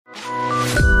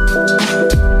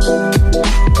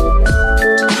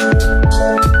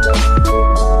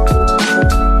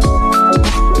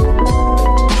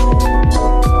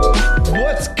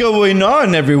going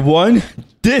on, everyone?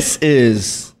 This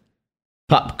is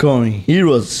Popcorn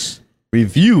Heroes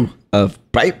review of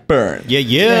Brightburn.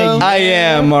 Yeah. I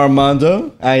am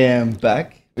Armando. I am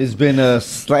back. It's been a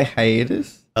slight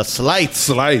hiatus. A slight.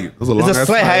 It was a long It's a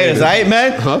slight hiatus, right,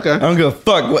 man? Okay. I don't give a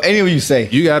fuck what any of you say.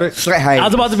 You got it. Slight I hiatus.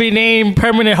 was about to be named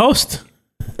permanent host.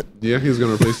 Yeah, he's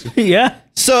gonna replace you. Yeah.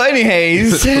 So,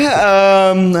 anyways,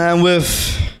 I'm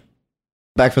with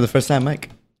back for the first time, Mike.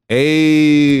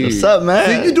 Hey. What's up, man?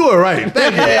 See, you do it right.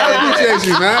 Thank you. I appreciate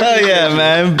you, man. Oh yeah,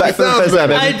 man! Back for the first time,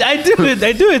 baby. I do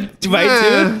it right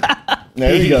too.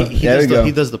 There we go. There we go.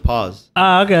 He does the pause.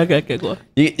 Okay, cool.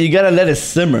 You gotta let it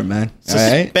simmer, man. All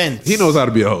right? Suspense. He knows how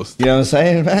to be a host. You know what I'm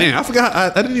saying, man? Damn, I forgot.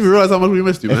 I didn't even realize how much we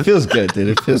missed you, It man. feels good,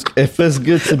 dude. It feels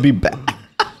good to be back.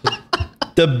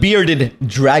 The bearded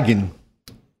dragon,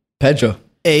 Pedro.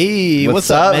 Hey, What's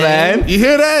up, man? You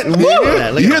hear that?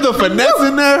 You hear the finesse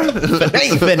in there?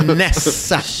 Hey,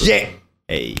 finesse. Shit.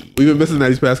 Hey. We've been missing that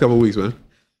these past couple of weeks, man.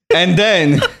 And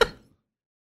then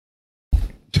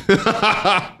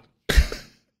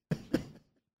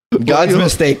God's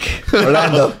mistake,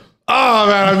 Orlando. Oh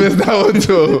man, I missed that one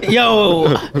too. Yo,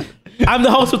 I'm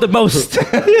the host with the most.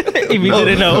 If you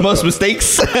didn't know. Most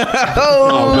mistakes.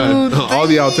 Oh man, all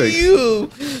the outtakes.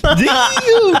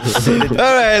 All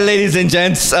right, ladies and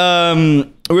gents.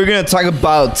 We're gonna talk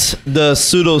about the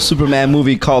pseudo Superman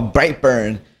movie called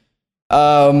Brightburn.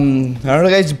 I don't know,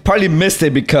 guys. You probably missed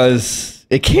it because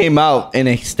it came out in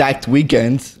a stacked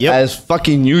weekend, Yep. as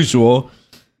fucking usual.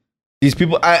 These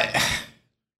people,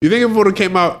 You think if it would have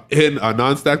came out in a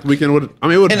non-stacked weekend, it would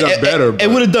have done better. It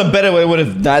would have done better. It would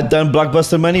have not done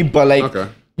blockbuster money, but like Okay.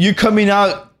 you're coming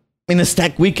out in a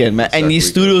stacked weekend, man, and Stacked these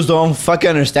weekend. studios don't fucking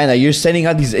understand that. You're sending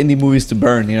out these indie movies to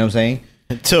burn. You know what I'm saying?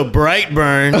 To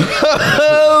Brightburn.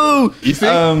 Oh, You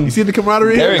see the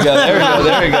camaraderie? there we go.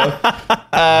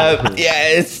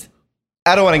 Yeah, it's.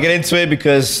 I don't want to get into it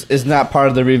because it's not part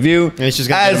of the review. It's just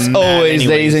gonna get As them mad always, anyways.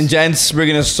 ladies and gents, we're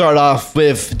gonna start off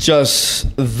with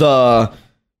just the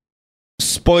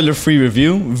spoiler-free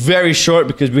review. Very short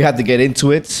because we have to get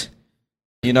into it.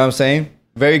 You know what I'm saying?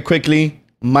 Very quickly,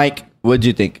 Mike, what'd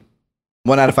you think?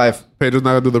 1 out of 5. Pedro's not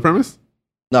gonna do the premise.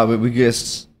 No, but we get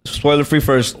spoiler-free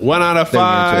first. 1 out of Then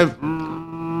we're 5.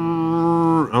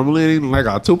 I'm leaning like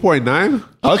a 2.9.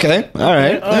 Okay, all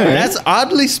right. That's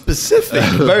oddly specific.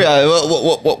 Very.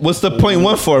 What's the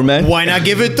 0.1 for, man? Why not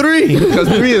give it 3? Because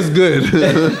 3 is good.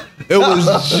 It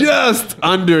was just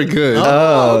under good.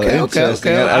 Oh, okay.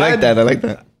 interesting. I like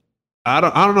that. I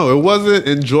don't know. It wasn't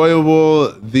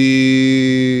enjoyable.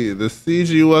 The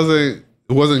CG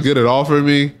wasn't good at all for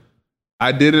me.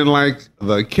 I didn't like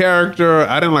the character.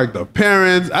 I didn't like the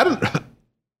parents.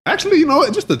 Actually, you know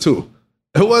what? Just the 2.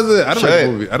 It wasn't. I didn't like the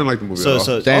movie. I didn't like the movie at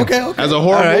all. Damn. Okay. As a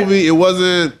horror All right. movie, it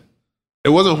wasn't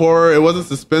horror. It wasn't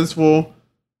suspenseful.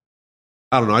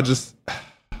 I don't know. I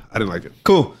didn't like it.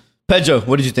 Cool. Pedro,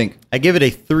 what did you think? I give it a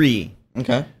 3.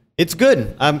 Okay. It's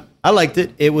good. I liked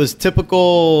it. It was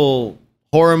typical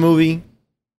horror movie.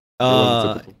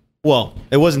 wasn't typical. Well,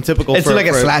 it wasn't typical. It's like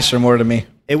a slasher more to me.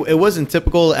 It wasn't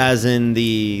typical as in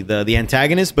the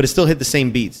antagonist, but it still hit the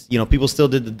same beats. You know, people still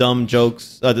did the dumb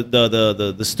jokes,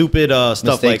 the stupid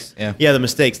stuff Mistakes, like yeah. the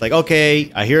mistakes. Like, okay,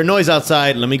 I hear a noise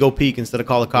outside, let me go peek instead of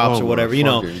call the cops Oh or my whatever. You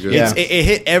know, fucking goodness. it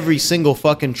hit every single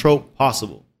fucking trope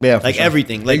possible. Yeah, for like sure.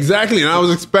 everything. Like Exactly. And I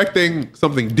was expecting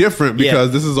something different Yeah.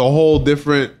 because this is a whole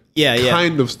different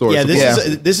kind of story. Yeah, So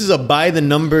this is a by the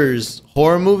numbers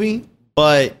horror movie,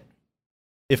 but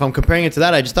if I'm comparing it to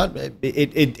that, I just thought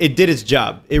it did its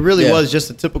job. It really Yeah. was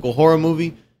just a typical horror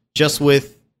movie, just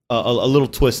with a little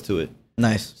twist to it.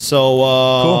 Nice. So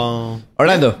Cool.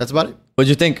 Orlando, that's about it. what'd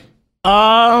you think?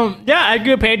 Yeah, I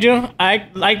agree with Pedro. I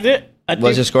liked it. I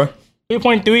What's your score?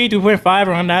 3.3, 2.5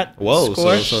 around that Whoa,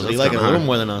 score. so you like it a little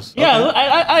more than us. Yeah,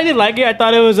 I did like it. I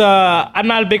thought it was. I'm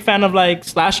not a big fan of like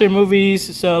slasher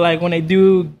movies, so like when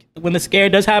the scare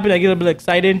does happen, I get a little bit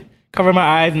excited, cover my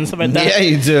eyes and stuff like that. Yeah,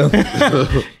 you do.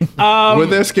 were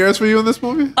there scares for you in this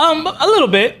movie? A little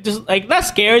bit, just like not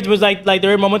scared. It was like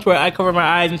there were moments where I cover my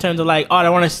eyes in terms of like, oh, I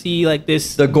want to see like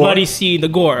this The gore? bloody scene, the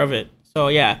gore of it. So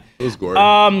yeah. It was gory.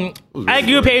 I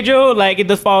agree with Pedro. Like it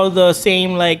does follow the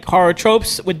same like horror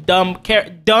tropes with dumb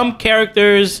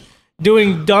characters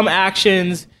doing dumb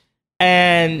actions,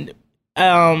 and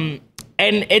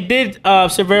it did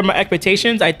subvert my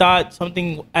expectations. I thought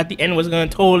something at the end was going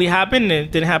to totally happen, and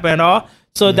it didn't happen at all.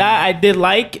 So that I did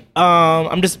like.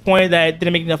 I'm disappointed that it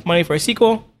didn't make enough money for a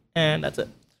sequel, and that's it.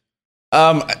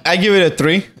 I give it a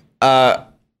 3.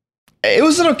 It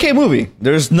was an okay movie.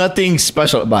 There's nothing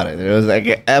special about it. There was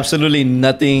like absolutely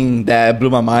nothing that blew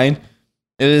my mind.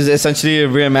 It was essentially a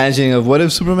reimagining of what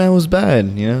if Superman was bad.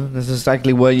 You know, that's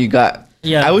exactly what you got.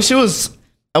 Yeah. I wish he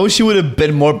would have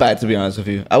been more bad, to be honest with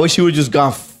you. I wish he would have just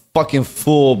gone fucking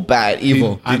full bad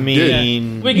evil. I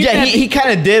mean, We get Yeah, that- he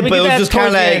kind of did, we but get it was that just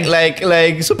kind towards of the end.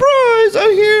 like surprise!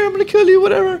 I'm here. I'm gonna kill you.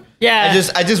 Whatever. Yeah.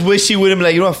 I just wish he would have been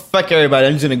like, you know what, fuck everybody.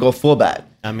 I'm just gonna go full bad.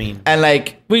 I mean, And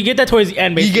like we get that towards the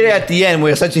end. you Basically. get it at the end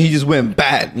where essentially he just went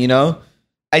bad. You know.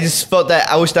 I just felt that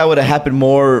I wish that would have happened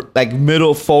more like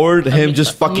middle forward. Him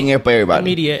just fucking up everybody.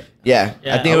 Immediate. Yeah.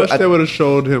 Yeah. I think. I wish I- they would have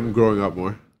showed him growing up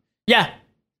more. Yeah,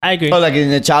 I agree. oh, like in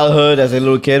the childhood as a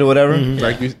little kid or whatever.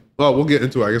 Like you. Well, we'll get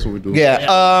into it, I guess, when we do.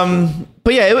 Yeah.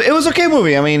 But yeah, it was okay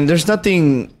movie. I mean, there's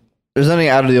nothing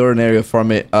out of the ordinary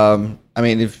from it. I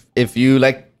mean, if you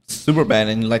like Superman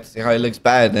and you like to see how he looks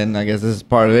bad, then I guess this is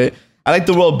part of it. I like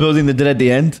the world building they did at the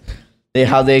end.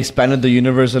 How they expanded the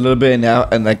universe a little bit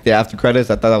and like the after credits.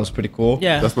 I thought that was pretty cool.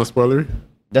 Yeah. That's not spoilery.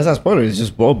 That's not spoiler. It's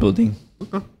just world building.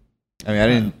 I mean, I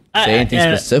didn't say anything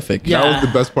specific. yeah. That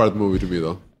was the best part of the movie to me,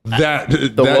 though.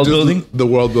 The world building? The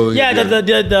world building. Yeah, yeah.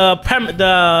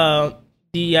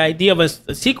 the idea of a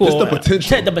sequel. Just the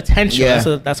potential. The potential. Yeah.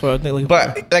 So that's what I'm thinking.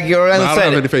 But like Orlando I don't said,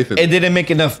 have any faith in it it. didn't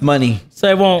make enough money, so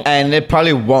it won't. and it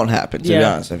probably won't happen. To be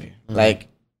Yeah. honest with you, like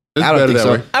It's I don't better think that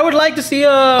so. way. I would like to see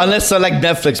Unless like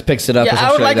Netflix picks it up. or yeah, some I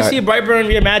would shit like to that. see Brightburn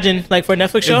reimagined, like for a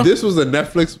Netflix show. If this was a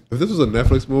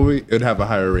Netflix movie, it'd have a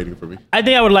higher rating for me. I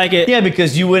think I would like it. Yeah,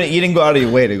 because you didn't go out of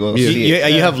your way to go Yeah. see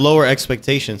it. you have lower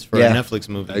expectations for Yeah. a Netflix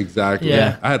movie. Exactly.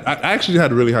 Yeah. I actually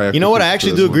had really high. You know what? I expectations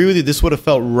actually for do this agree with you. This would have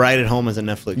felt right at home as a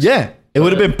Netflix. Yeah, it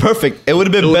would have been perfect. It would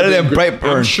have been one. It better would've than been great.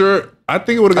 I'm Brightburn. sure. I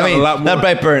think it would have I gotten mean, a lot more. not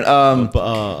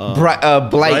Brightburn.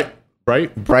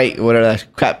 Blight, Bright. whatever that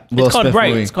crap. Will It's called Smith Bright.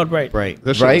 movie. It's called Bright. Right.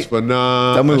 That shit Right? was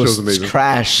phenomenal. That movie That was, shit was amazing.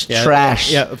 trash. Yeah,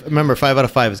 Trash. Yeah. Remember, 5 out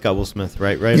of 5 has got Will Smith.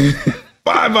 Right.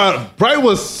 5 out. Bright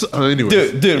was. Anyway.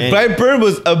 Dude, Any- Brightburn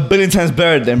was a billion times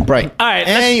better than Bright. All right.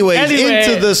 Anyways,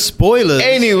 into the spoilers.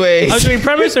 Anyway, I was doing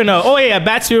premise or no? Oh yeah,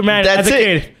 Bat Superman that's as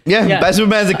a it. kid. Yeah, Bad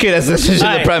Superman as a kid. That's essentially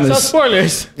All the right, premise. So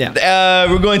spoilers. Yeah.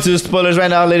 We're going to the spoilers right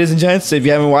now, ladies and gents. If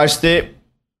you haven't watched it,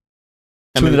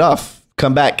 tune it off.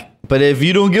 Come back. But if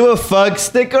you don't give a fuck,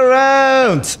 stick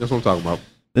around. That's what I'm talking about.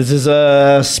 This is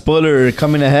a spoiler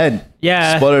coming ahead.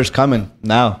 Yeah. Spoilers coming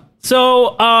now.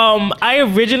 So I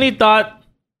originally thought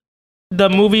the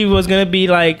movie was gonna be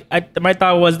like my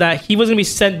thought was that he was gonna be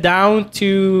sent down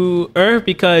to Earth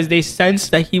because they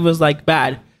sensed that he was like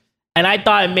bad, and I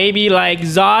thought maybe like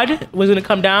Zod was gonna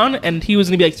come down and he was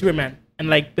gonna be like Superman and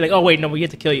like be like, oh wait, no, we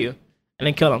get to kill you, and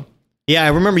then kill him. Yeah, I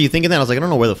remember you thinking that. I was like, I don't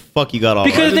know where the fuck you got all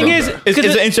Because the that. thing is, It's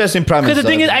an interesting premise. because the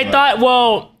thing though. is, I thought,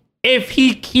 well, if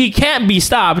he can't be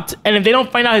stopped, and if they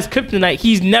don't find out his kryptonite,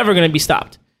 he's never gonna be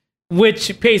stopped.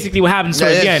 Which basically what happens Yeah,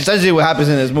 towards the that's end. essentially what happens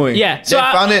in this movie. Yeah, so they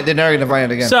I- found it, they're never gonna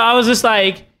find it again. So I was just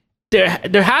like, there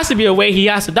has to be a way he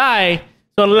has to die.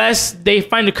 So unless they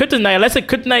find the kryptonite, unless the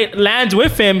kryptonite lands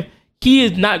with him, he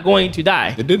is not going to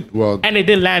die. It did well. And it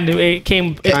did land. It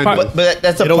came. It- Kind part- of. but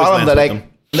that's a It always problem that lands like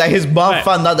with like his mom Right.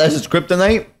 found out that's his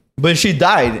kryptonite, but she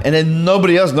died, and then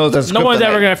nobody else knows that's no kryptonite. one's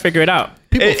ever gonna figure it out.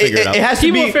 People It, figure it out. it has to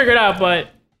People be. figure it out, but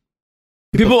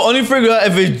People only figure out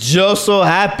if it just so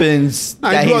happens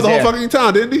Nah, that he blew out he's the there. whole fucking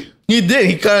town, didn't he? He did.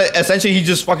 He kind of essentially he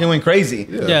just fucking went crazy.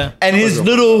 yeah. And his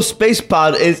little space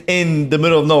pod is in the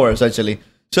middle of nowhere, essentially.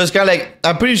 So it's kind of like,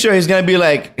 I'm pretty sure he's going to be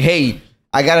like, hey,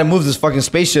 I got to move this fucking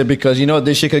spaceship because, you know,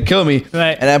 this shit could kill me.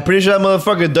 Right. And I'm pretty sure that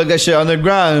motherfucker dug that shit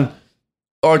underground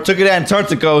or took it to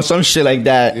Antarctica or some shit like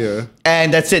that. Yeah.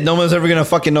 And that's it. No one's ever going to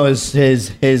fucking know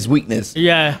his weakness.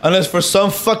 Yeah. Unless for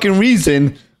some fucking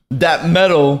reason that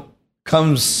metal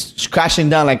comes crashing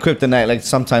down like kryptonite, like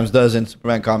sometimes does in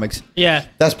Superman comics. Yeah.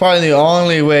 That's probably the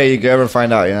only way you could ever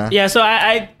find out, you know? Yeah. So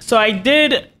I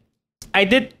did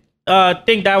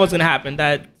think that was gonna happen.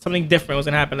 That something different was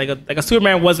gonna happen. Like a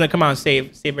Superman was gonna come out and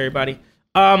save everybody.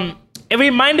 It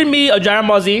reminded me of Dragon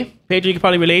Ball Z. Pedro, you can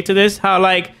probably relate to this. How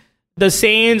like the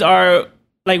Saiyans are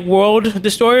like world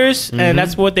destroyers, and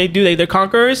that's what they do. They're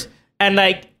conquerors. And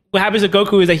like what happens to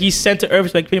Goku is that he's sent to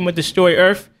Earth to like pretty much destroy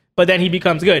Earth, but then he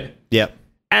becomes good. Yeah.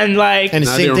 And like And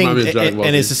it's Now the they same thing, remind me of Dragon Ball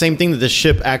and Z. it's the same thing that the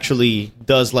ship actually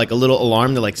does, like a little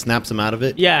alarm that like snaps him out of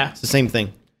it. yeah. It's the same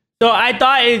thing. So I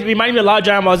thought it reminded me a lot of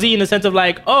Dragon Ball Z in the sense of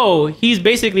like, oh, he's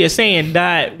basically a Saiyan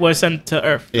that was sent to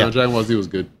Earth. Yeah. No, Dragon Ball Z was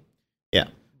good. Yeah.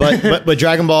 But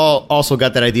Dragon Ball also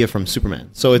got that idea from Superman.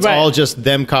 So it's Right. all just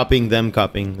them copying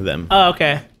them. Oh,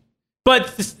 okay. But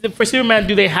for Superman,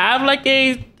 do they have like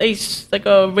a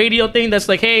radio thing that's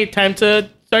like, hey, time to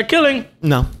start killing?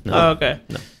 No. Oh, okay.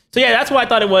 So yeah, that's what I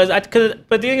thought it was. But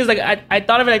the thing is, like, I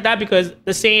thought of it like that because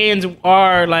the Saiyans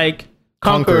are like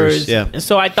conquerors. Yeah. And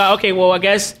so I thought, okay, well, I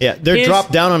guess. Yeah, they're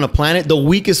dropped down on a planet. The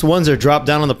weakest ones are dropped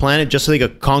down on the planet just so they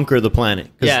could conquer the planet.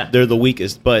 'Cause Yeah. they're the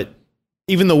weakest. But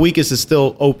even the weakest is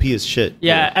still OP as shit.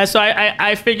 Yeah, and so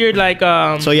I figured like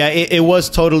So yeah, it was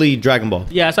totally Dragon Ball.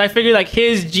 yeah, so I figured like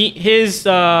his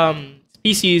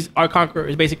species are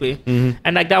conquerors basically,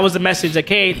 and like that was the message. Like,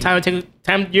 hey, you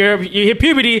hit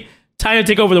puberty, time to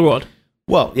take over the world.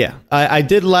 Well, yeah, I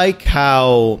did like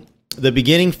how the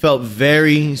beginning felt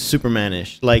very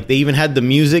Superman-ish. Like they even had the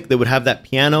music that would have that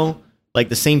piano, like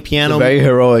the same piano. Very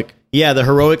heroic. Yeah, the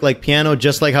heroic like piano,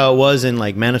 just like how it was in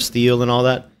like Man of Steel and all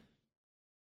that.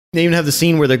 They even have the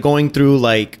scene where they're going through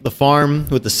like the farm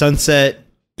with the sunset,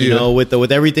 you know, with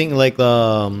everything. Like,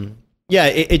 yeah,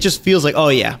 it just feels like, oh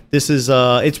yeah, this is.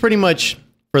 It's pretty much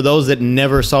for those that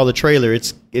never saw the trailer.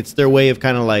 It's their way of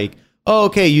kind of like, oh,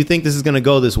 okay, you think this is gonna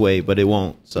go this way, but it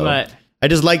won't. So Right. I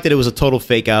just liked that it was a total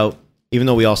fake out, even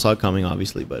though we all saw it coming,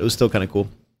 obviously. But it was still kind of cool.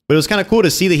 But it was kind of cool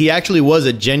to see that he actually was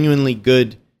a genuinely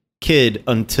good kid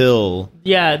until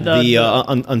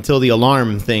until the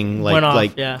alarm thing Went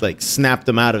off, yeah. like snapped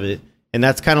him out of it, and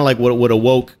that's kind of like what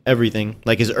awoke everything,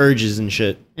 like his urges and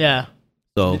shit. Yeah.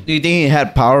 So Do you think he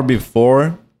had power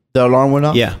before the alarm went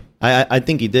off? yeah, I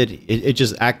think he did. It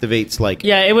just activates like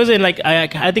Yeah, it wasn't like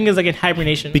I think it's like in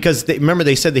hibernation. because remember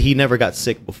they said that he never got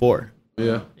sick before.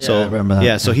 Yeah. So I remember that.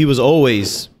 yeah, so he was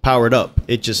always powered up.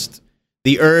 It just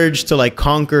the urge to like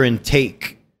conquer and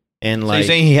take and So like you're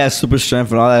saying he has super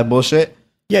strength and all that bullshit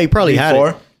yeah, he probably had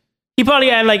it. He probably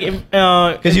had like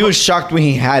Because he was shocked when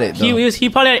he had it. Though. he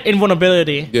probably had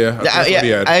invulnerability. Yeah. That's what he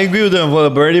had. I agree with the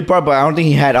invulnerability part, but I don't think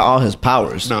he had all his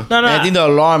powers. No. No, And I think the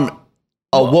alarm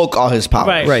awoke all his powers.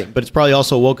 Right. Right, but it's probably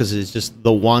also woke because it's just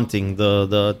the wanting,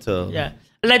 the Yeah,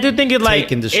 and I do think it like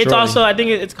Take and destroy. it's also I think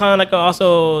it's kind of like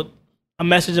also a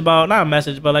message about not a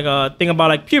message but like a thing about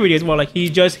like puberty as well. Like he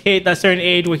just hit that certain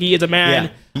age where he is a man.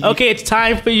 Yeah. Okay, it's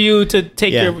time for you to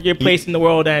take Yeah. your place in the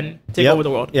world and take over the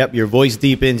world. Yep, your voice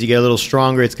deepens, you get a little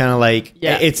stronger. It's kind of like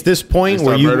Yeah. it's this point They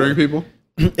where start you murdering people.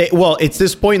 it's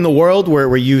this point in the world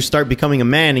where you start becoming a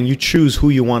man and you choose who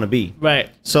you want to be. Right.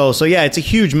 So yeah, it's a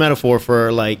huge metaphor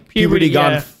for like puberty Puberty,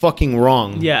 gone yeah. fucking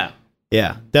wrong. Yeah.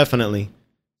 Yeah, definitely.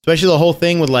 Especially the whole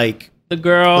thing with like The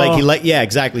girl. yeah,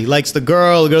 exactly. He likes the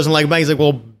girl doesn't like him back. He's like,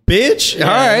 well, bitch. Yeah.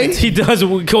 All right. He goes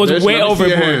Bitch, way let me see your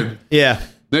overboard. hand. Yeah.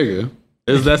 Nigga,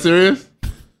 is that serious?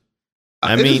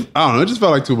 I It mean, just- I don't know. It just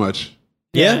felt like too much.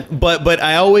 yeah, but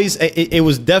I always it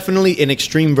was definitely an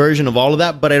extreme version of all of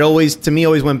that. But it always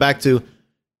went back to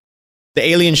the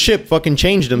alien ship fucking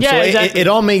changed him. Yeah, So exactly. it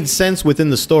all made sense within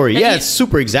the story. And Yeah, he- it's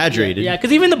super exaggerated. Yeah,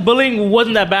 because even the bullying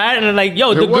wasn't that bad, and they're like,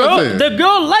 yo, the wasn't.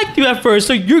 girl liked you at first,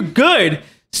 so you're good.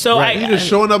 So Right. He just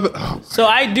showing up. so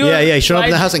I do. Yeah, He showed up so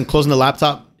in the I- house and closing the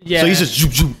laptop. Yeah. So he's just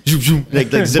zoom, zoom, zoom, zoom, like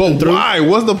zipping But through. why?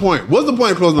 What's the point? What's the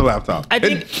point of closing the laptop? I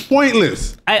think- It's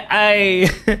pointless.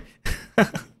 I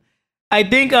I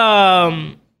think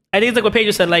it's like what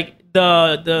Pedro said. Like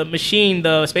the machine,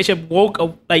 the spaceship woke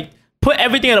up, like put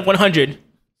everything at 100.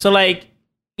 So like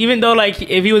even though like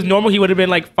if he was normal, he would have been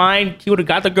like fine. He would have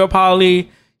got the girl probably.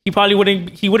 He probably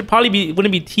wouldn't. He would probably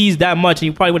wouldn't be teased that much,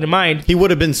 and he probably wouldn't mind. He would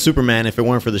have been Superman if it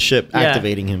weren't for the ship Yeah.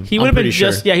 activating him. He I'm would have been pretty sure.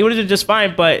 just he would have been just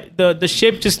fine. But the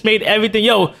ship just made everything.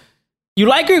 Yo, you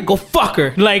like her? Go fuck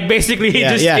her. Like basically,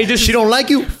 it just she don't like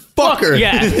you. Fuck her.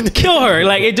 Yeah, kill her.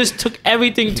 Like it just took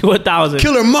everything to 1,000.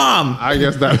 Kill her mom. I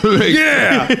guess that makes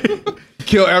Yeah.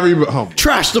 kill every. Oh,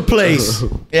 Trash the place.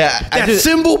 Yeah. That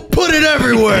symbol, put it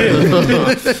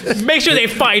everywhere. Make sure they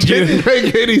find you. didn't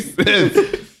make any sense.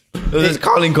 It was his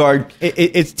calling card.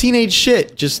 It's teenage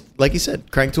shit. Just like you said,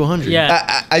 crank to 100.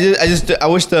 Yeah. I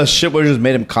wish the ship would have just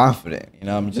made him confident. You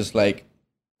know, I'm just like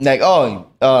oh,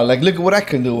 like look at what I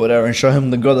can do, whatever, and show him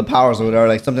the girl the powers or whatever,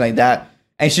 like something like that.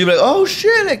 And she'd be like, oh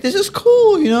shit, like this is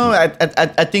cool. You know,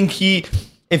 I think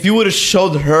if you would have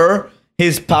showed her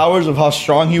his powers of how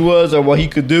strong he was or what he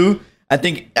could do, I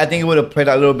think it would have played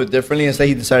out a little bit differently. Instead,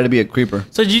 he decided to be a creeper.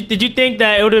 So did you think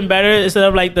that it would have been better instead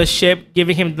of like the ship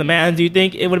giving him the man? Do you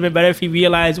think it would have been better if he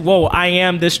realized, whoa, I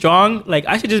am this strong? Like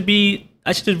I should just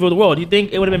rule the world. Do you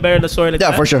think it would have been better in the story like Yeah,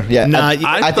 that? for sure. Yeah, Nah, I think it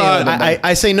thought- would've been better.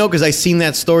 I say no because I seen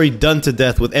that story done to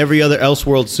death with every other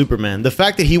Elseworld Superman. The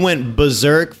fact that he went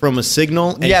berserk from a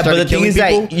signal and yeah, but started the thing killing is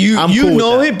people, that you I'm cool with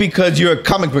know that. it because you're a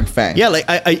comic book fan. Yeah, like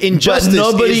Injustice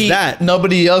but is that.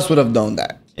 nobody else would have known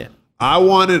that. Yeah.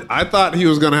 I thought he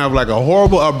was gonna have like a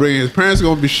horrible upbringing. His parents were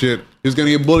gonna be shit. He was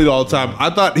gonna get bullied all the time. I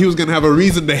thought he was gonna have a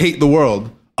reason to hate the world,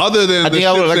 other than I think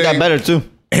I would have liked that better too.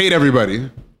 Hate everybody.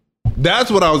 That's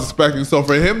what I was expecting. So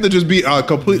for him to just be a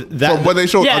complete, That- from what they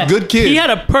showed, Yeah, a good kid. He had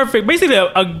basically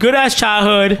a good ass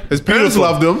childhood. His parents Beautiful.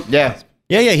 loved him. Yeah,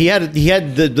 Yeah, he had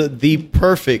the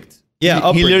perfect. Yeah, he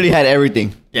upbringing. literally had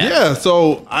everything. Yeah.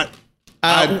 So I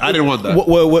didn't want that.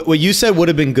 What you said would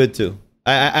have been good too.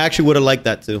 I actually would have liked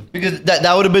that too. Because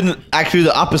that would have been actually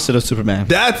the opposite of Superman.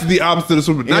 That's the opposite of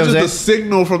Superman. You know Not what just I'm the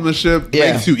signal from the ship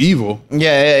makes you evil.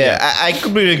 Yeah. I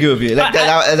completely agree with you. Like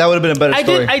that would have been a better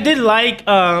story. I did like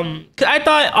 'cause I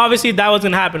thought obviously that was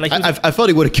gonna happen. Like I felt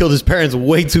he would have killed his parents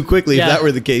way too quickly if that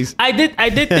were the case. I did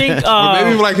think Or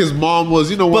maybe like his mom was,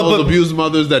 one of those abused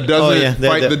mothers that doesn't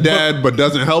fight the dad but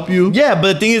doesn't help you. Yeah,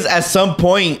 but the thing is, at some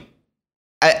point,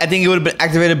 I think it would have been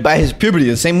activated by his puberty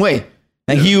the same way.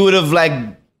 And he would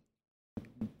have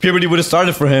puberty would have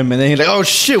started for him, and then he's like, "Oh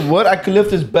shit, what? I could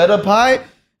lift his bed up high."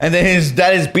 And then his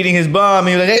dad is beating his bum, and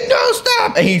he's like, "Hey, no,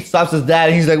 stop!" And he stops his dad,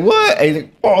 and he's like, "What?" And he's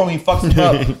like, "Oh," and he fucks him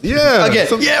up. Yeah, Again,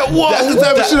 that's the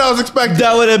type of shit I was expecting.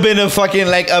 That would have been a fucking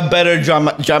a better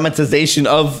dramatization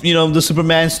of the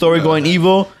Superman story going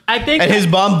evil. I think, and his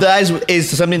mom dies is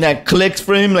something that clicks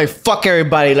for him. Like fuck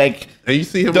everybody. Like and you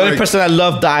see him the only person I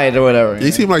love died or whatever.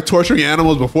 You see him torturing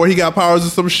animals before he got powers or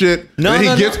some shit. No, and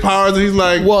then he gets powers and he's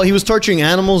like, well, he was torturing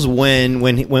animals when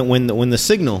the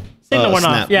signal. Signal went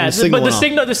snapped. off. Yeah, but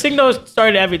the signal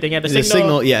started everything. Yeah, the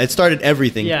signal. Yeah, it started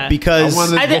everything. Yeah. Because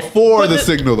before the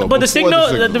signal though. But the before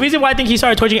signal, the reason why I think he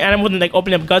started torturing animals and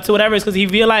opening up guts or whatever is because he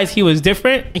realized he was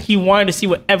different and he wanted to see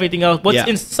what's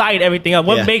inside everything else.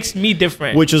 What makes me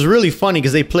different? Which was really funny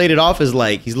because they played it off as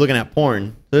he's looking at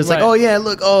porn. So it's Right. oh yeah,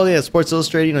 look, oh yeah, Sports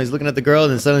Illustrated. He's looking at the girl,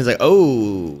 and then suddenly he's like,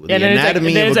 oh, the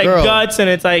anatomy of a girl. Guts and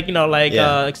it's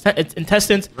it's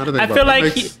intestines. I feel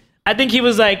like I think he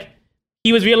was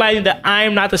he was realizing that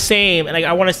I'm not the same, and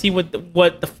I want to see what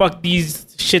the fuck these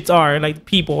shits are, and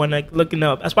people, and looking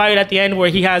up. That's why at the end where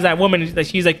he has that woman that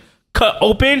she's cut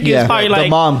open. He's probably the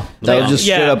mom that was just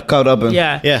straight up cut open.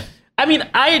 Yeah. I mean,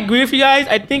 I agree with you guys.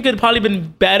 I think it'd probably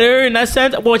been better in that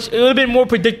sense, which it would have been more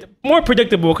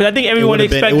predictable because I think everyone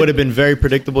expected. It would have been very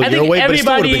predictable. I think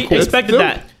everybody expected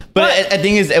that. But I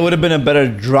think it would have been a better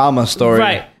drama story,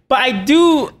 right? But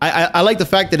I like the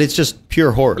fact that it's just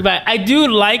pure horror. Right. I do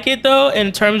like it though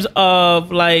in terms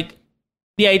of I like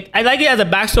it as a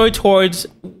backstory towards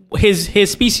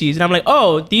his species, and I'm like,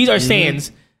 oh, these are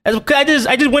Saiyans. I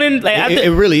just went in it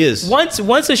really is. Once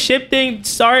the ship thing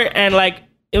started and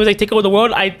it was take over the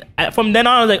world. From then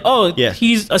on I was like, oh,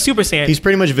 he's a Super Saiyan. He's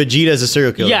pretty much Vegeta as a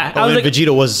serial killer. Yeah, I was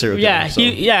Vegeta was a serial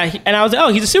killer. Yeah, and I was like,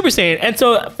 oh, he's a Super Saiyan. And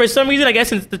so for some reason, I guess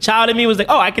since the child in me was like,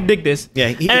 oh, I could dig this. Yeah,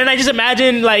 and then I just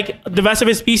imagine the rest of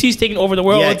his species taking over the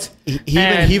world.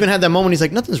 Yeah, he even had that moment. He's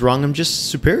like, nothing's wrong. I'm just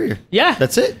superior. Yeah,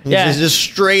 that's it. Yeah, just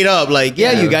straight up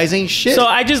you guys ain't shit. So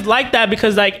I just like that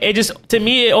because it just to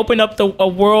me it opened up a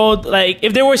world.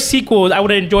 If there were sequels, I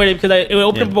would have enjoyed it because it would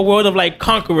open up a world of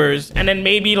conquerors, and then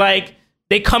maybe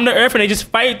they come to Earth and they just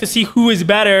fight to see who is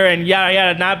better and yada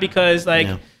yada. Not because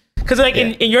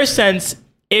in your sense,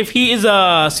 if he is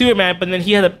a Superman but then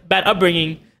he had a bad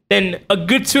upbringing, then a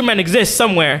good Superman exists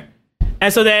somewhere,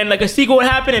 and so then a sequel would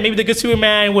happen and maybe the good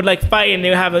Superman would fight and they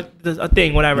would have a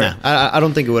thing, whatever. Nah, I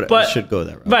don't think it should go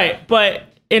that route. Right, but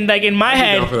in my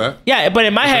head, but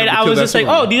in my head I was just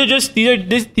oh, these are just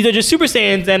Super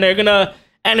Saiyans and they're gonna.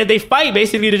 And if they fight,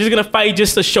 basically, they're just going to fight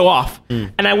just to show off.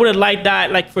 And I would have liked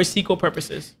that, for sequel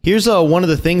purposes. Here's one of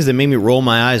the things that made me roll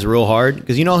my eyes real hard.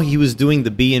 Because, he was doing the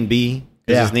B&B.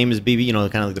 Because his name is BB,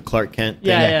 kind of like the Clark Kent thing.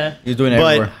 Yeah. He's doing it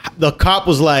everywhere. But the cop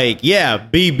was like, yeah,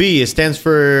 BB, it stands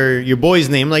for your boy's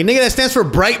name. Like, nigga, that stands for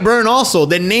Brightburn also.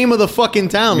 The name of the fucking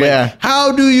town. Like,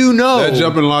 how do you know? That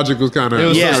jumping logic was kind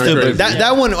of stupid.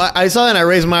 That one, I saw that and I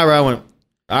raised my eyebrow. I went,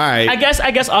 all right. I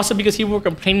guess also because people were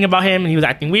complaining about him and he was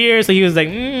acting weird, so he was like,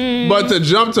 But to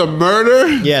jump to murder?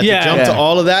 To jump to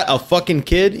all of that, a fucking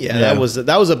kid? That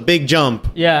was a big jump.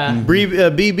 Yeah.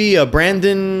 BB,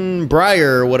 Brandon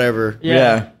Breyer or whatever.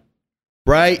 Yeah.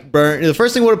 Brightburn. The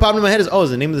first thing that would have popped in my head is, it's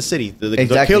the name of the city.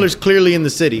 The killer's clearly in the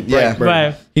city. Brightburn.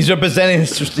 Right. He's representing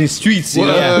his streets.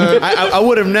 I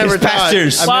would have never thought.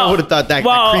 Pastures. I would have thought that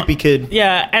creepy kid.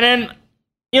 Yeah, and then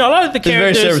a lot of the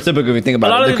characters. It's very stereotypical if you think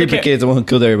about it. The creepy kid is the one who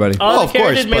killed everybody. All the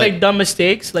characters made dumb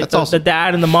mistakes, the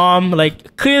dad and the mom.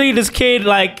 Clearly this kid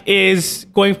is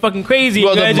going fucking crazy.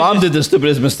 Well, the mom did the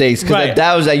stupidest mistakes because the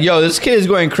dad was like, "Yo, this kid is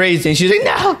going crazy," and she's like,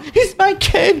 "No, he's my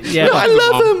kid. Yeah. No, I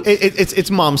love him."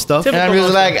 It's mom stuff. And I'm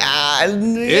just like,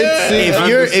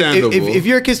 if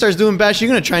your kid starts doing bad, you're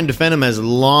gonna try and defend him as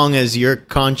long as you're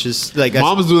conscious.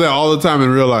 Moms do that all the time in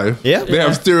real life. Yeah, they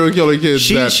have serial killer kids.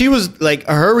 She was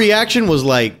her reaction was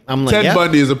I'm like, Ted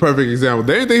Bundy is a perfect example.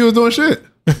 They didn't think he was doing shit.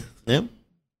 Yeah.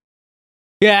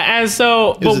 Yeah, and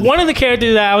so, but one of the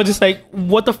characters that I was just like,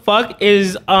 what the fuck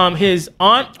is his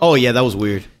aunt? Oh yeah, that was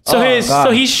weird.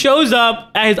 So he shows up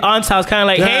at his aunt's house,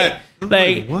 kind of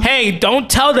hey, don't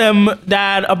tell them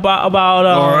that about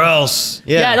or else.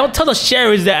 Yeah, don't tell the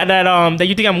sheriffs that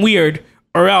you think I'm weird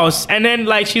or else. And then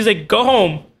she's like, go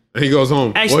home. And he goes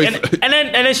home. And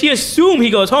and then she assumed he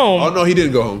goes home. Oh no, he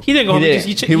didn't go home. He didn't go home.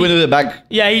 He went to the back.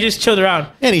 Yeah, he just chilled around.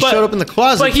 And he showed up in the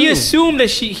closet. But he too. assumed that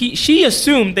she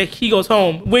assumed that he goes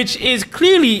home, which is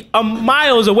clearly a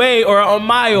miles away or a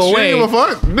mile She away. ain't give a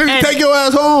fuck. Nigga, And- take your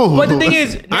ass home. But the thing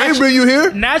is, I ain't bring you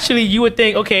here. Naturally, you would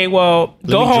think, okay, well,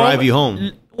 Let go me home. drive you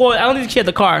home. Well, I don't think she had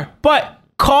the car, but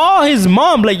call his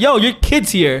mom. Like, yo, your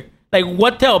kid's here. Like,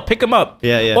 what the hell? Pick him up.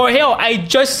 Yeah. Or hell, I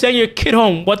just sent your kid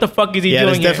home. What the fuck is he Yeah, doing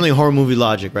that's here? definitely horror movie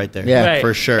logic right there. Yeah. Right.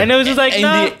 for sure. And it was just like, And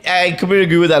nah. I completely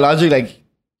agree with that logic. Like,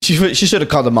 she should have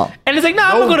called the mom. And it's like,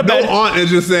 nah, I'm No, gonna go to bed. no aunt is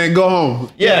just saying go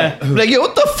home. Yeah. Like, yo,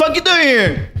 what the fuck you doing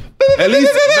here? At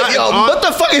least not yo, an aunt- what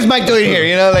the fuck is Mike doing here?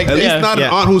 You know, like, At least Yeah. not an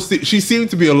Yeah. aunt who she seemed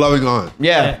to be a loving aunt.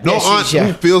 yeah. No Yeah, aunt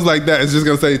who feels like that is just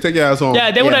gonna say, "Take your ass home." Yeah,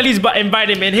 they would Yeah. at least invite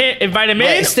him in.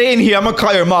 Hey, stay in here. I'm gonna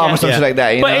call your mom Yeah. or something Yeah. like that.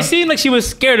 You But know? it seemed like she was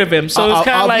scared of him. So it's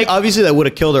kind of like, obviously that would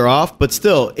have killed her off, but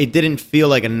still, it didn't feel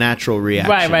like a natural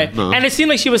reaction. right. No. And it seemed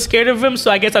like she was scared of him. So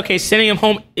I guess, okay, sending him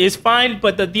home is fine.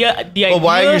 But the idea. But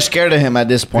why are you scared of him at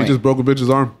this He point? just broke a bitch's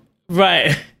arm.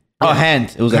 Right. Oh,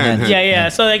 hand. It was a Hand. hand. Yeah.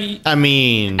 So like, I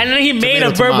mean, and then he made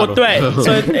a Tomato, verbal tomato. threat.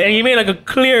 So and he made like a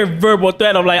clear verbal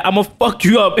threat of like, I'm gonna fuck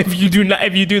you up if you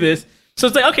do this. So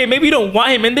it's like, okay, maybe you don't want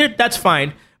him in there. That's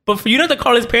fine. But for you not to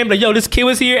call his parents like, yo, this kid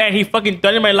was here and he fucking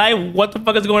threatened my life. What the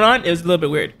fuck is going on? It was a little bit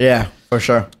weird. Yeah, for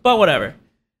sure. But whatever.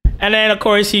 And then of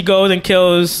course he goes and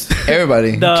kills.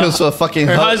 Everybody kills her fucking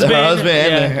her husband,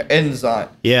 husband, and his aunt.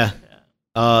 yeah,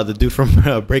 the dude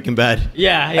from Breaking Bad.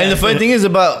 Yeah. And the funny thing is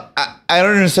about I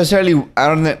don't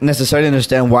necessarily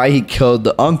understand why he killed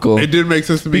the uncle It did make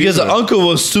sense to me because the either. uncle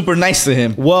was super nice to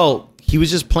him. Well, he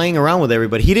was just playing around with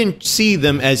everybody. He didn't see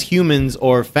them as humans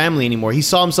or family anymore. He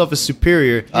saw himself as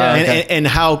superior, okay. and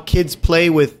how kids play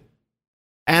with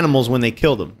animals when they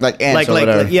kill them, Like ants or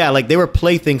whatever. like they were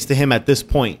playthings to him at this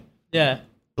point. Yeah.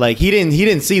 Like he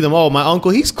didn't see them. Oh, my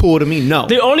uncle, he's cool to me. No,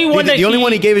 The only one that the only he-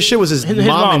 one he gave a shit was his, his mom,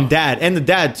 mom. and dad, and the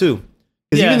dad too.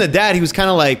 Because Yeah. even the dad, he was kind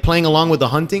of like playing along with the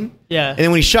hunting. Yeah. And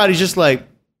then when he shot, he's just like,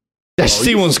 That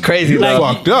scene was crazy. you though.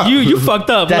 fucked up. You fucked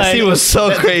up. That like, scene was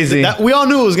so crazy. we all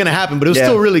knew it was gonna happen, but it was Yeah.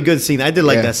 still a really good scene. I did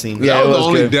like Yeah. that scene. Yeah. That it was the was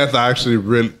only good. death I actually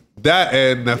really. That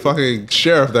and that fucking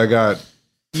sheriff that got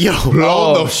Yo,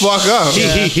 blown the fuck up.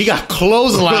 he got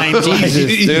clotheslined.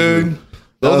 Jesus, dude.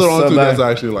 That Those was are the only so two bad. deaths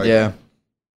I actually like. Yeah.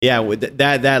 Yeah, with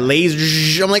that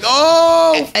laser, I'm like,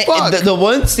 oh fuck. The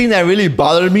one scene that really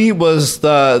bothered me was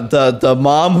the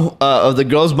mom of the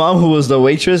girl's mom who was the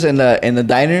waitress in the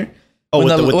diner. Oh, when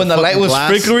with the the light fucking was glass?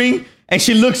 flickering and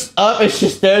she looks up and she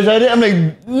stares at it. I'm like,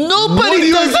 What do nobody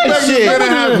you does that expect this shit. man to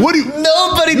have? What do you?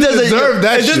 Nobody You does it. deserve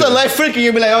that It's just shit. a light flickering.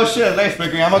 You'll be like, oh shit, light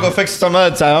flickering. I'm gonna go fix it some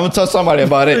other time. I'm gonna tell somebody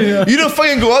about it. You don't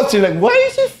fucking go out to like, why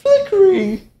is it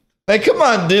flickering? Like, come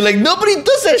on, dude. Like, nobody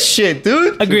does that shit,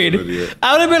 dude. Agreed. Idiot.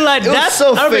 I would have been like, was that's so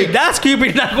I would've been, fake. that's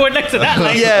creepy. Not going next to that.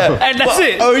 Like, Yeah. And that's But-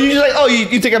 it. Or you just like, oh,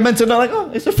 you take a mental note, like,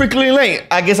 oh, it's a freaking late.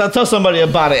 I guess I'll tell somebody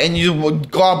about it. And you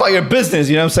go about your business,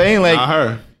 you know what I'm saying? Like, Not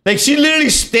her. like she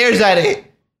literally stares at it.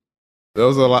 That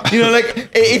was a lot. You know, like,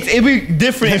 it'd be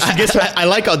different if she gets her. I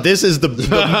like how this is the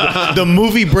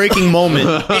movie breaking moment.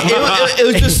 It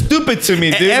was just stupid to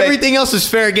me, dude. Like, Everything else is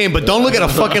fair game, but don't look at a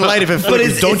fucking light if it but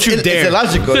flickers. Don't you it's dare.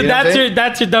 illogical. So you know what I'm saying?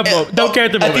 that's your dumb moment. Don't care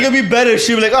at the I moment. think it'd be better if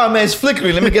she was like, oh man, it's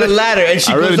flickering. Let me get a ladder. And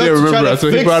she I really goes did up to try remember to that. So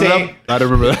he fix brought it it. up. I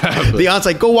didn't remember that. The aunt's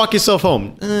like, go walk yourself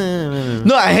home.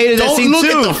 No, I hated that Don't scene look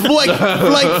too. at the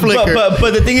flight flicker.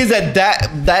 But the thing is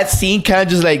that scene kind of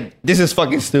just like, this is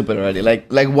fucking stupid already. Like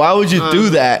why would you do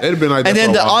that? it'd been like that and then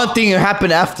for a the while. aunt thing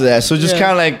happened after that. So just Yeah.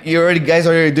 kind of like guys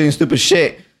are already doing stupid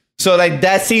shit. So like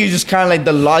that scene is just kind of like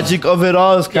the logic of it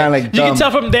all is kind of like You dumb. can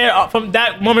tell from there, from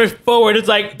that moment forward, it's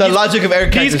like the logic of every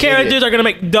these characters are gonna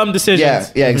make dumb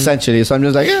decisions. Yeah, essentially. So I'm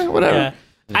just like, yeah, whatever. Yeah.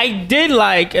 I did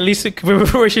like, at least before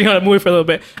we're shitting on the movie for a little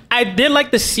bit, I did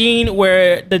like the scene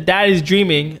where the dad is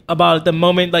dreaming about the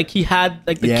moment like he had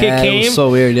like the kid it came. was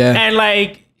so weird, yeah. And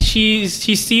like she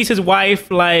sees his wife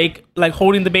like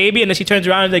holding the baby, and then she turns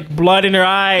around and like blood in her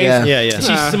eyes. Yeah. Yeah, yeah. And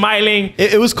she's smiling.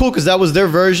 It was cool because that was their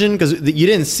version because you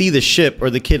didn't see the ship or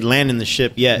the kid landing the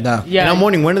ship yet. No. Yeah. And I'm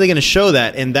wondering when are they going to show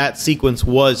that? And that sequence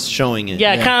was showing it.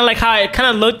 Yeah, kind of like how it kind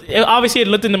of looked. Obviously, it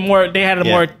looked in the more. They had a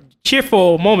Yeah. more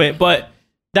cheerful moment, but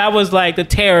that was like the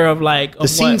terror of like The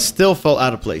scene still felt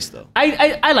out of place though.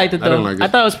 I liked it though. I, didn't like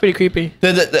it. thought it was pretty creepy.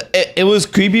 It was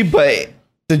creepy, but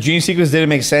the dream sequence didn't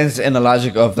make sense in the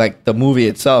logic of like the movie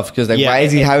itself. Because like, Yeah. why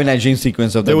is he having that dream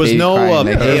sequence of the There was baby no crying?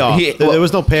 Like, payoff. There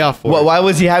was no payoff for it. Why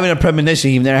was he having a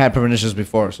premonition? He never had premonitions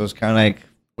before, so it's kind of like,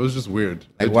 It was just weird.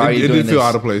 Like, it why are you it doing did feel this?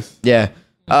 out of place. yeah.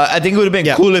 I think it would have been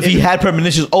Yeah. cool if he had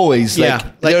premonitions always. Yeah. Like,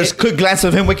 Like, there was a quick glance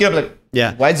of him waking up, like,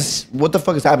 Yeah. Why is this, what the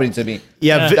fuck is happening to me?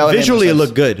 Yeah, That would make visually more it sense.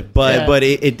 looked good, but Yeah. but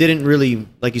it didn't really,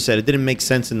 like you said, it didn't make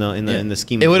sense in the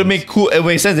scheme. It of would have things. made cool. It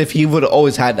made sense if he would have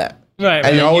always had that. Right.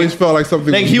 And He then always felt like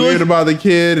something like was he weird was- about the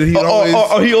kid. And he always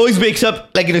or he always wakes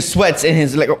up like in his sweats and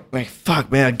his like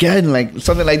fuck man again like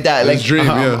something like that like his dream.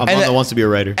 Yeah. Armando And- wants to be a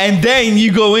writer. and then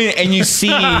you go in and you see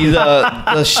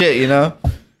the shit, you know.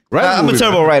 Write a I'm a movie,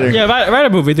 terrible man. write Yeah, write a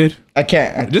movie, dude. I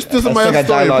can't. Just do I somebody still else's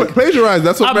got story. dialogue. Plagiarize.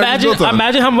 That's what Batman's built on.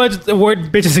 Imagine how much the word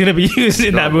bitch is gonna be used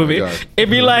in that my movie. God. It'd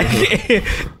be like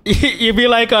you'd be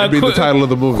like That'd be the title of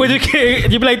the movie.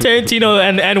 You'd be like Tarantino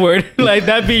and N word. Like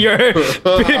that'd be your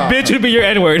bitch would be your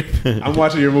N word. I'm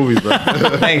watching your movies, bro.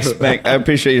 Thanks, Mac. I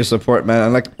appreciate your support, man. I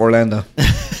like Orlando.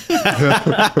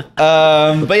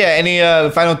 But yeah, any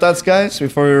final thoughts, guys,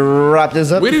 before we wrap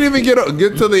this up? We didn't even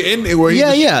get to the ending where he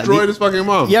destroyed his fucking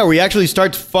mom. Yeah, where he actually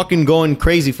starts fucking going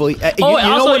crazy fully. Oh,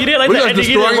 also you didn't like What the are you ending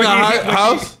destroying either. the when he-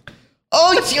 house?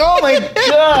 Oh my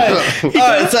god! All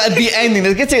right, so at the ending,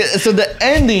 let's get to it. So the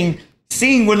ending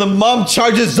scene when the mom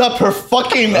charges up her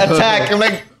fucking attack. I'm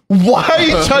like, why are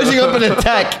you charging up an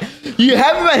attack? You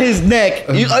have him at his neck.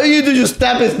 All you do is just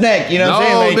stab his neck. You know No, what I'm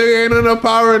saying? Like, nigga, ain't enough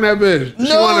power in that bitch. She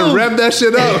No. want to rev that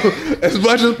shit up as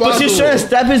much as possible. but she's trying to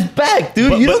stab his back,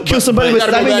 dude. You don't kill somebody You with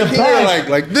gotta go stabbing back the here, back.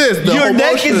 like this. The Your whole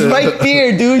neck is motion. right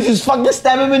there, dude. Just fucking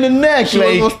stab him in the neck. She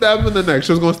wasn't Like, gonna stab him in the neck.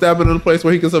 She was gonna stab him in a place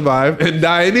where he could survive and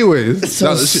die anyways. it's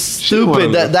so No, she stupid. wanted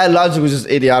to- That logic was just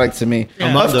idiotic to me.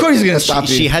 Of course he's gonna stop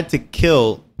you. She had to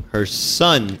kill her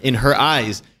son in her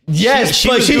eyes. Yes, She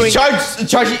but was she doing-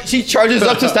 she charges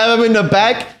up to stab him in the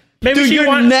back. Maybe Dude, she your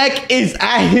want- neck is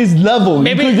at his level.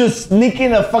 Maybe- you could just sneak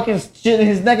in a fucking shit in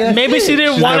his neck. And that's Maybe it. she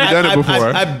didn't She's want never done to. it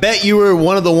before. I bet you were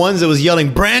one of the ones that was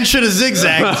yelling, Bran should have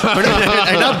zigzagged. Or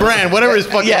not Bran, whatever his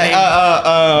fucking name.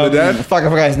 The dad? Fuck, I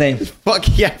forgot his name. Fuck,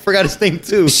 yeah, I forgot his name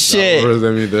too. Shit. What does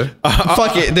that mean? There?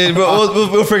 Fuck it, dude.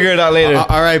 We'll figure it out later.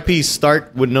 R.I.P.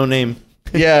 Stark with no name.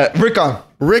 Yeah, Rickon.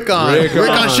 Rickon. Rickon.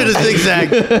 Rickon should have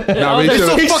zigzagged. Nah, but he He's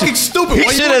So should've- fucking stupid. He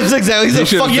Why you should have zigzagged. He's a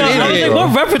should've fucking zigzagged. I was idiot. like,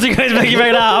 what reference are you guys making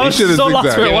right now? I was should've so lost for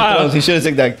a zigzagged. while. He should have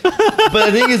zigzagged. But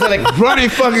the thing is that, like, running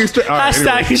fucking straight. All right, Hashtag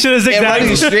anyway. he should have and running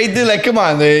zigzagged. straight, dude, like, come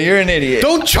on, dude, you're an idiot.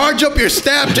 Don't charge up your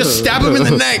stab. Just stab him in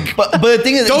the neck. But the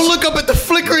thing is, Don't look up at the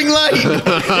flickering light.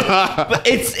 But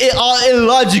it's all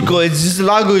illogical. It's just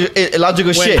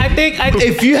illogical shit. I think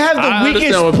If you have the I weakest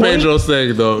understand what point, Pedro's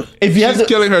saying though. If you have She's the-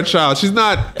 killing her child, she's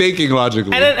not thinking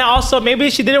logically. And then also maybe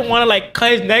she didn't want to like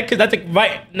cut his neck because that's like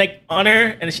right like on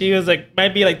her, and she was like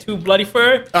might be like too bloody for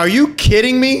her. Are you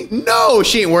kidding me? No,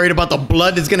 she ain't worried about the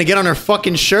blood that's gonna get on her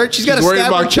fucking shirt. She's got to She's worried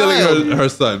stab her about killing child. her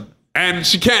son. And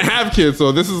she can't have kids,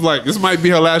 so this might be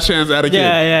her last chance at a kid.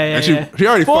 Yeah. And she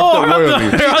already Oh, fucked up royally.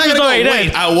 her She's not husband's gonna go, already wait,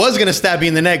 dead. I was gonna stab you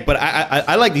in the neck, but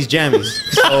I like these jammies.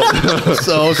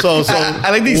 So I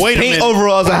like these wait a paint minute.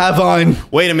 overalls I have on.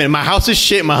 Wait a minute, my house is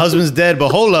shit. My husband's dead, but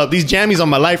hold up, these jammies on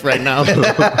my life right now.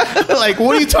 Like,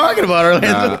 what are you talking about,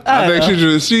 Orlando? I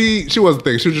think she wasn't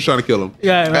thinking. She was just trying to kill him.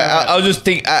 Yeah, right. I just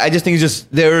think it's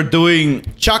just they're doing.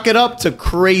 Chalk it up to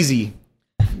crazy.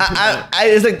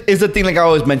 It's the thing like I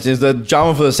always mention. It's the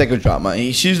drama for the sake of drama.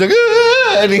 She's like,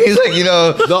 "Ah," and he's like, you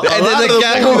know, A lot of the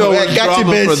guy movie, though, I was got you,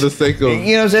 drama bitch. for the sake of- You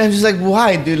know what I'm saying? I'm just like,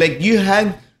 why, dude? Like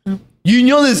you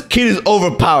know this kid is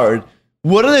overpowered.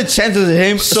 What are the chances of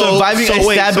him surviving a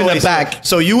stab in the back?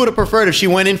 So you would have preferred if she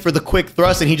went in for the quick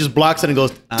thrust and he just blocks it and goes,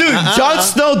 Dude, Jon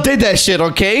Snow did that shit,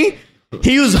 okay?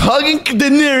 He was hugging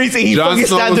Daenerys and he Jon fucking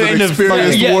Snow stabbed was her an in the experienced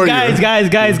fucking... Yeah, warrior.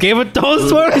 guys, Game of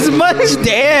Thrones weren't as much.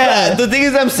 Damn. The thing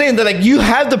is, I'm saying that like you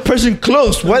have the person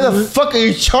close. Why the fuck are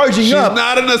you charging She's up?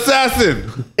 not an assassin.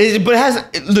 But it has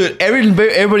look.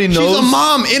 Everybody knows. she's a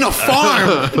mom in a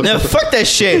farm. Now, fuck that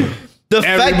shit. The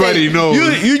fact Everybody that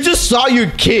knows. you just saw your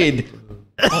kid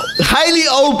highly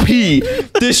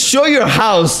OP destroy your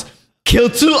house, kill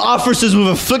 2 officers with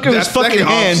a flicker of That his fucking second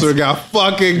hands. officer got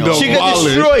fucking demolished. She got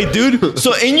destroyed, dude.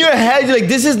 So in your head, you're like,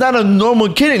 this is not a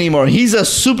normal kid anymore. He's a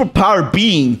superpowered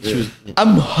being.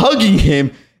 I'm hugging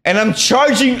him and I'm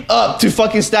charging up to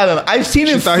fucking stab him. I've seen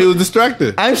She him. thought he was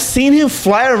distracted. I've seen him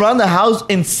fly around the house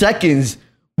in seconds.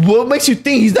 What makes you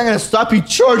think he's not gonna stop you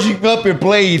charging up your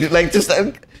blade? Like just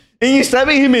and you're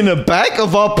stabbing him in the back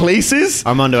of all places.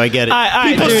 Armando, I get it.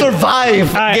 People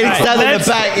survive getting stabbed in the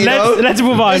back. You know, Let's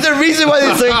move on. there's a reason why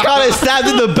they say kind of stabbed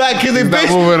in the back because they not bitch,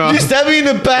 moving on. you stabbed me in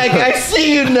the back. I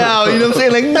see you now. You know what I'm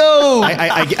saying? Like no,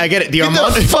 I get it. The get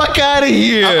Armando. the fuck out of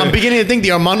here. I'm beginning to think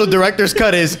the Armando director's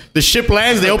cut is the ship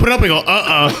lands, they open it up and go,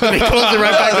 They close it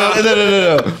right back up.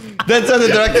 No. That's not the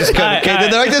director's cut. Okay,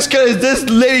 the director's cut is this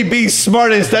lady being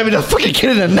smart and stabbing a fucking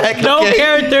kid in the neck. No okay?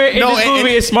 character in No, this and-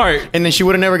 movie is smart. And then she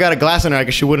would have never got a glass in her eye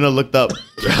because she wouldn't have looked up.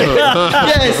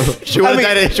 Yes, She would've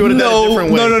done it- she would've done it a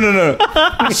different way.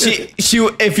 No. She,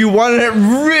 if you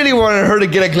really wanted her to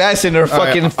get a glass in her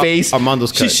fucking face,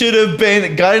 Armando's she cut. should have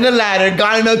been got in the ladder,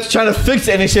 gotten up to try to fix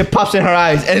it, and then shit pops in her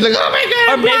eyes, and it's like, oh my god!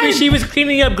 Or I'm maybe blind. she was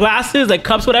cleaning up glasses, like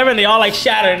cups, whatever, and they all like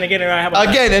shattered and they get in her eye. How about that?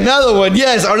 Again, another one.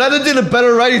 Yes, Orlando did a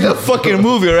better writing of the fucking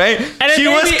movie, right? then She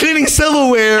was maybe- cleaning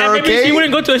silverware, And maybe okay? she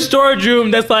wouldn't go to a storage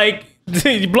room that's like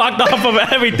blocked off of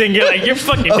everything. You're like, you're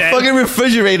fucking A dead. fucking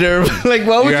refrigerator. Like,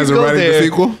 why would You you, guys are go writing there? the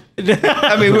sequel?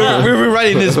 I mean, we're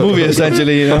rewriting this movie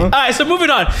essentially, you know. All right, so moving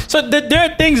on. So there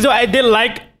are things though I did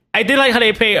like. I did like how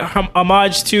they pay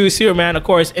homage to Superman, of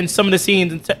course, in some of the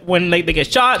scenes when like they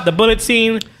get shot, the bullet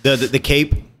scene, The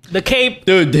cape. the cape.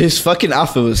 Dude, his fucking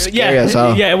outfit was scary Yeah, as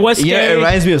hell. yeah, it was Yeah, it scary.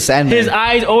 reminds me of Sandman. His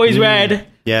eyes always red.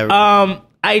 Yeah.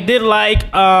 I did like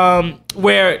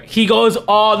where he goes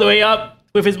all the way up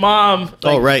with his mom.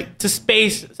 Oh, right. To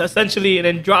space essentially, and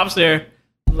then drops there.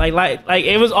 Like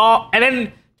it was all, and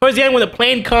then towards the end when the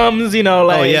plane comes, you know,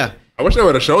 like Oh, yeah. I wish they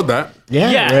would have showed that.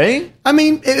 yeah. right? I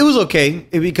mean, it was okay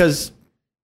because,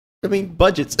 I mean,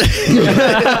 budgets.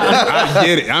 I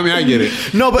get it. I get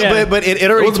it. No, but Yeah. but it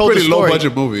already It was a told pretty the story. low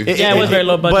budget movie. Yeah, it was very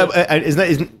low budget. But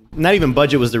it's not even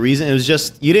budget was the reason. It was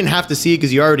just you didn't have to see it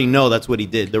because you already know that's what he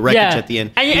did. The wreckage Yeah. at the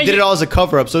end. And He you- did it all as a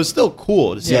cover up, so it's still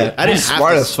cool to see Yeah, it. I didn't He's have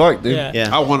smart to. as fuck, dude. Yeah.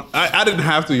 Yeah. I didn't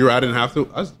have to. You're right. I didn't have to.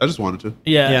 I just wanted to.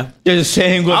 Yeah. Yeah. You're just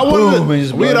saying, go I boom. wanted. and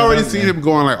just We had blow it already up, seen man. him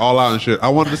going like all out and shit. I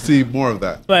wanted to see more of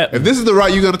that. But- if this is the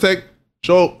route you're gonna take,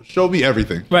 show me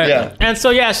everything. Right. Yeah. And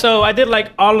so I did like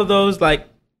all of those like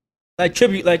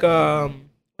tribute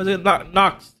was it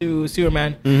Knox to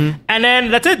Superman. Mm-hmm. And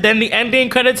then that's it. Then the ending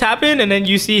credits happen and then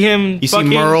you see him You see fucking,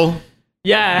 Merle,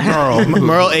 Yeah.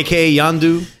 Merle, aka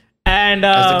Yondu, And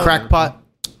as the crackpot.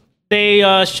 they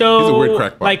show He's a weird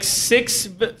crackpot. like 6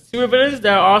 supervillains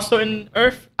that are also in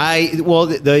Earth.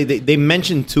 They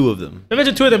mentioned 2 of them. They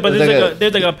mentioned 2 of them, but There's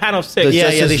there's like a panel of 6. The Yeah,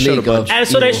 Justice they showed a League bunch. of And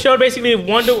so they evil. showed basically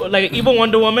an evil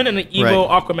Wonder Woman and an evil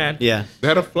Aquaman. Yeah. They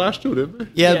had a Flash too, didn't they?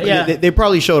 Yeah, Yeah. They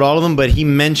probably showed all of them, but he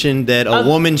mentioned that a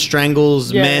woman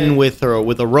strangles yeah. men with a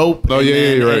rope. Oh, and yeah,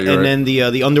 then, you're right, you're and right.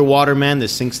 then the underwater man that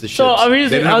sinks the ships. So I was,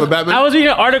 They didn't have a Batman? I was reading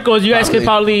articles. You guys could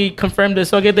probably confirm this.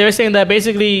 So okay, they were saying that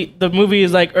basically the movie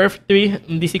is like Earth 3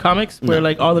 in DC Comics, where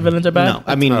like all the villains are bad. no,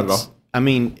 I mean, Not at all.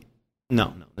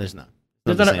 no, there's not.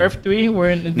 There's the not an same. Earth 3 where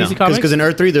in No, DC Comics. because in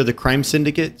Earth 3 they're the crime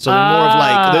syndicate, so they're more of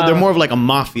like they're more of like a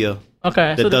mafia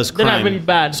okay, that so does they're crime. not really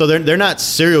bad. So they're not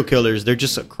serial killers. They're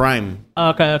just a crime.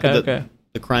 Okay.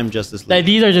 The crime justice Like league.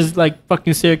 these are just like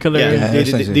fucking serial killers. Yeah, Yeah, they-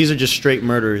 essentially. these are just straight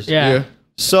murders. Yeah.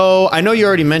 So I know you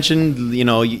already mentioned,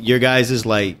 your guys'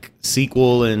 like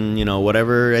sequel and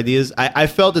whatever ideas. I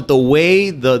felt that the way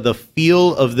the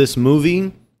feel of this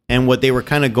movie and what they were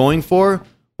kind of going for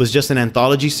was just an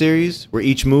anthology series where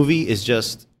each movie is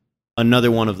just another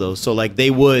one of those. So like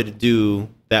they would do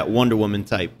that Wonder Woman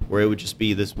type where it would just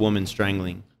be this woman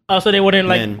strangling. Oh, so they wouldn't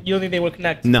like. Man. You don't think they would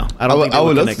connect? No, I don't think they I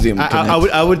would love connect. to see them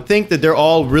connect. I would think that they're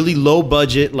all really low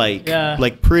budget, like Yeah.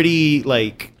 like pretty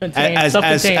like Contained, as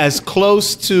self-contained.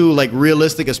 close to like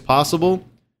realistic as possible,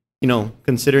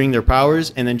 considering their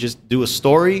powers, and then just do a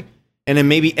story, and then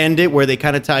maybe end it where they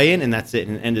kind of tie in, and that's it,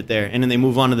 and end it there, and then they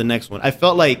move on to the next one. I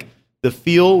felt like the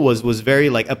feel was very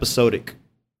like episodic,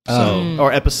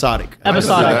 or episodic.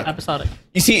 Episodic.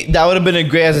 You see, that would have been a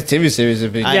great as a TV series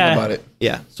if you think Yeah. about it.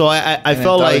 Yeah, so I felt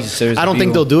anthology like series I don't of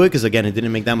think people. they'll do it because again, it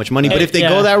didn't make that much money. But if they Yeah.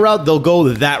 go that route, they'll go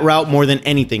that route more than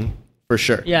anything for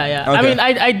sure. Yeah. I Okay. mean,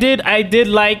 I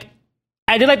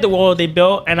did like the world they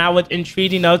built, and I was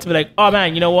intrigued enough to be like, oh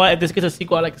man, you know what? If this gets a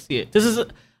sequel, I'd like to see it.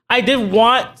 I did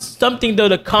want something though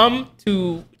to come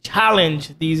to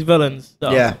challenge these villains.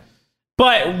 Though. Yeah,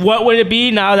 But what would it be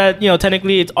now that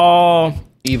technically it's all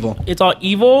evil.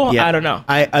 evil? Yeah. I don't know.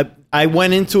 I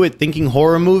went into it thinking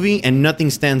horror movie, and nothing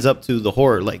stands up to the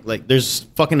horror. Like there's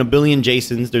fucking a billion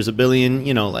Jasons. There's a billion,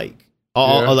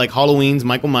 all like Halloween's,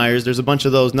 Michael Myers. There's a bunch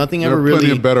of those. Nothing There ever are plenty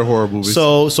really. of better horror movies.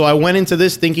 So I went into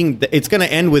this thinking that it's gonna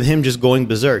end with him just going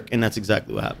berserk, and that's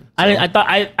exactly what happened.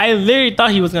 I literally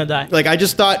thought he was gonna die. Like I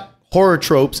just thought horror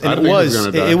tropes, and I it think he was was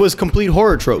gonna die. it was complete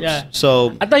horror tropes. Yeah.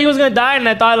 So I thought he was gonna die, and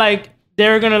I thought like they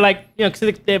were gonna because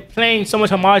they're playing so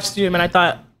much homage to him, and I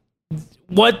thought,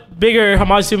 what bigger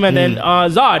homage to Superman than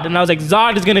Zod? And I was like,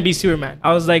 Zod is gonna be Superman.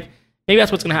 I was like, maybe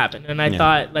that's what's gonna happen. And I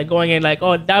thought like going in like,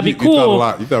 oh, that'd be You cool. thought a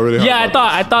lot. You thought really hard Yeah,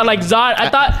 about I thought like Zod. I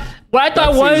thought what I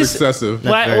thought That seems was excessive.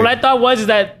 What I thought was is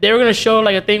that they were gonna show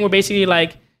like a thing where basically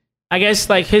like, I guess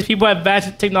like his people have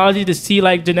advanced technology to see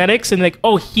like genetics and like,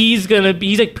 oh, he's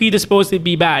like predisposed to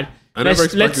be bad. I never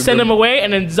Let's expected send them- him away,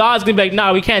 and then Zod's gonna be like,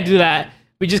 "No, we can't do that.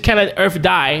 We just can't let Earth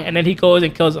die." And then he goes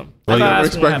and kills him. I I thought never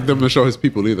that's gonna expected happen. them to show his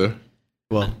people either.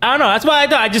 Well, I don't know. That's why I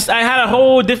thought. I had a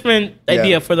whole different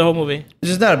idea for the whole movie. It's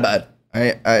just not bad.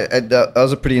 That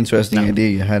was a pretty interesting idea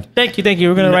you had. Thank you.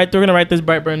 We're gonna write this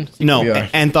Brightburn. no, We are.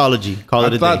 anthology. Call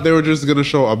it I a thought day. they were just gonna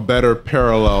show a better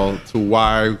parallel to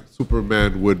why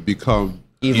Superman would become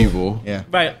evil. Yeah.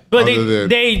 Right, but Other than-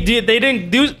 they didn't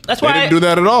do. That's They why didn't do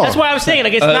that at all. That's why I'm saying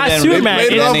like it's Other not than- They Superman. made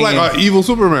it It's, off landing like an evil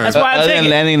Superman. That's why I'm Other saying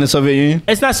than landing in the Soviet Union.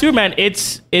 it's not Superman.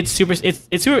 It's Super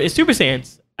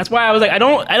Saiyans. That's why I was like I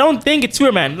don't think it's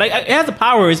Superman. Like it has the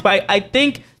powers, but I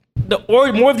think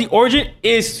more of the origin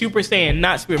is Super Saiyan,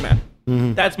 not Superman.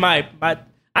 That's my.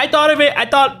 I thought of it. I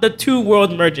thought the two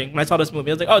worlds merging when I saw this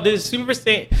movie. I was like, oh, this is Super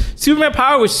Saiyan. Superman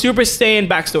power with Super Saiyan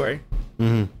backstory.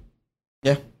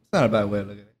 Yeah, it's not a bad way to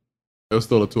look at it. It was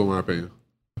still a 2 in my opinion.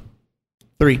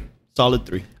 3. Solid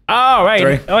 3. Oh right.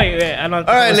 Three. Oh wait. I don't.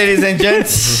 All right, ladies and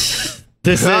gents,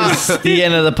 this is the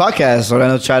end of the podcast.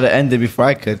 Orlando tried to end it before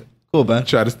I could. Cool, man.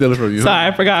 Tried to steal it from you. Sorry,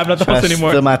 I forgot. I'm not the Try host to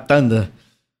anymore. steal my thunder.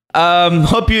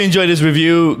 Hope you enjoyed this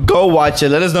review. Go watch it.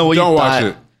 Let us know what Don't you watch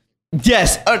thought. it.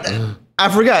 Yes. I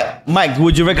forgot. Mike,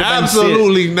 would you recommend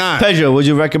Absolutely not. Pedro, would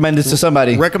you recommend this to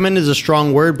somebody? Recommend is a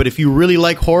strong word, but if you really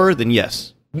like horror, then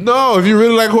yes. No, if you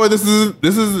really like horror, this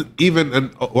is even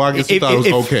an. Well, I guess you thought it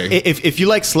was okay. If you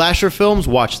like slasher films,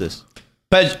 watch this.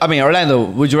 Orlando,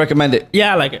 would you recommend it?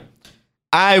 Yeah, I like it.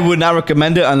 I would not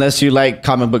recommend it unless you like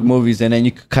comic book movies, and then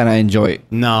you could kind of enjoy it.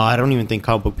 No, I don't even think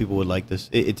comic book people would like this.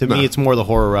 To me, it's more the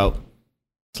horror route,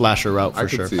 slasher route I for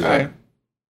could sure. see that.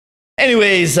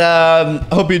 Anyways,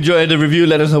 hope you enjoyed the review.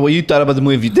 Let us know what you thought about the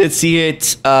movie if you did see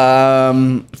it.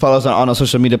 Follow us on all our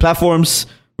social media platforms.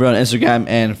 We're on Instagram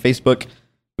and Facebook.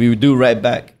 We do write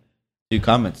back to your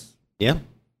comments. Yeah,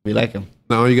 We like them.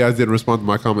 No, you guys didn't respond to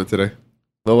my comment today.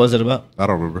 What was it about? I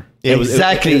don't remember. Yeah,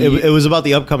 Exactly. It was about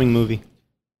the upcoming movie.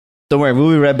 Don't worry,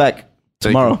 we'll be right back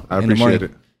Thank tomorrow. you. I in the appreciate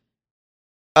morning.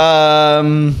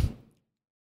 it.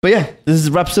 But yeah, this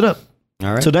wraps it up.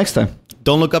 All right. Till next time.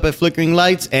 Don't look up at flickering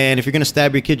lights, and if you're gonna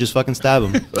stab your kid, just fucking stab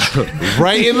him.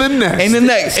 Right in the neck. In the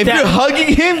neck. If Stab- you're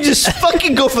hugging him, just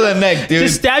fucking go for the neck, dude.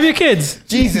 Just stab your kids.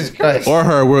 Jesus Christ. Or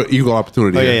her. We're equal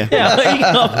opportunity. Oh here. yeah. Yeah, there you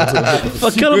go.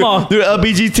 Fuck, kill them all. They're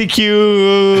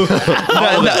LGBTQ,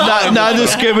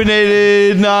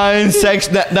 non-discriminated,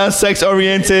 non-sex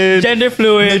oriented, Gender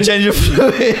fluid. gender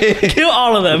fluid. Kill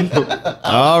all of them.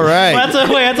 All right. That's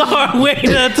a hard way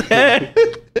to.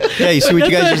 Yeah, you see what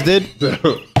you guys just did?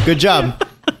 Good job.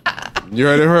 You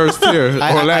heard it first here.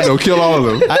 Orlando, kill all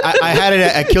of them. I had it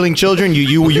at killing children.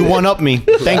 You one up me.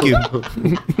 Thank you.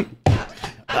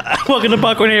 Welcome to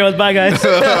Popcorn Heroes. Bye, guys.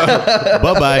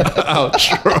 Bye bye.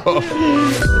 Outro.